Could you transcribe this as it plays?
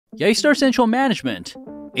Yeastar Central Management,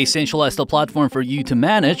 a centralized platform for you to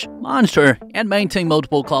manage, monitor, and maintain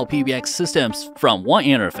multiple cloud PBX systems from one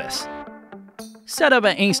interface. Set up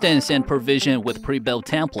an instance and provision with pre-built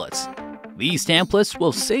templates. These templates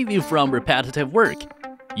will save you from repetitive work.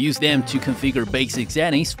 Use them to configure basic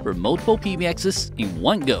settings for multiple PBXs in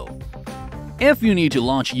one go. If you need to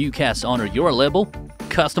launch UCaaS under your label,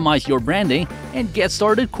 customize your branding, and get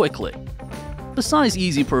started quickly. Besides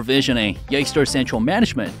easy provisioning, Yeastar Central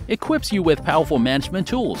Management equips you with powerful management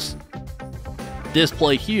tools.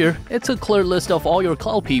 Displayed here, it's a clear list of all your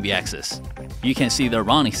cloud PBXs. You can see their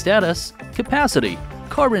running status, capacity,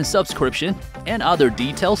 current subscription, and other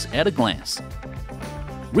details at a glance.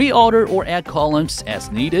 Reorder or add columns as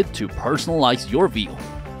needed to personalize your view.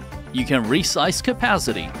 You can resize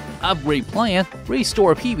capacity, upgrade plan,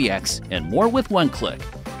 restore PBX, and more with one click.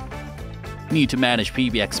 Need to manage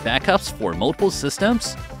PBX backups for multiple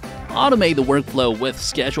systems? Automate the workflow with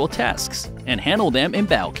scheduled tasks and handle them in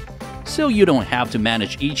bulk, so you don't have to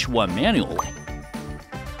manage each one manually.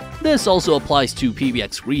 This also applies to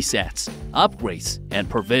PBX resets, upgrades, and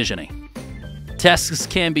provisioning. Tasks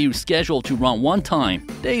can be scheduled to run one time,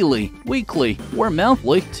 daily, weekly, or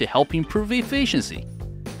monthly to help improve efficiency.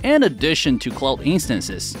 In addition to cloud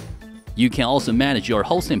instances, you can also manage your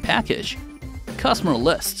hosting package, customer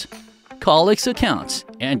lists, colleagues' accounts,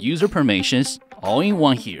 and user permissions all in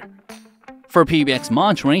one here. For PBX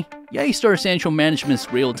monitoring, Yeastar Central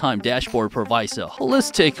Management's real-time dashboard provides a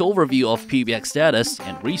holistic overview of PBX status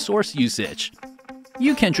and resource usage.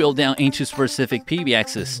 You can drill down into specific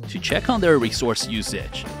PBXs to check on their resource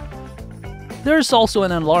usage. There's also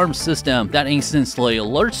an alarm system that instantly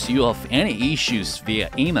alerts you of any issues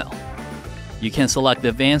via email. You can select the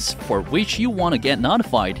events for which you want to get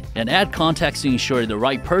notified and add contacts to ensure the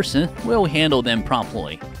right person will handle them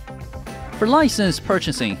promptly. For license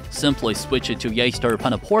purchasing, simply switch it to Yeastar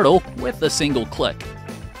Partner Portal with a single click.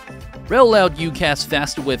 Roll out UCaaS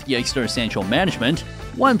faster with Yeastar Central Management,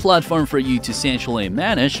 one platform for you to centrally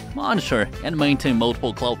manage, monitor, and maintain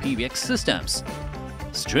multiple cloud PBX systems.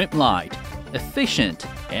 Streamlined, efficient,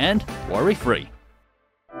 and worry-free.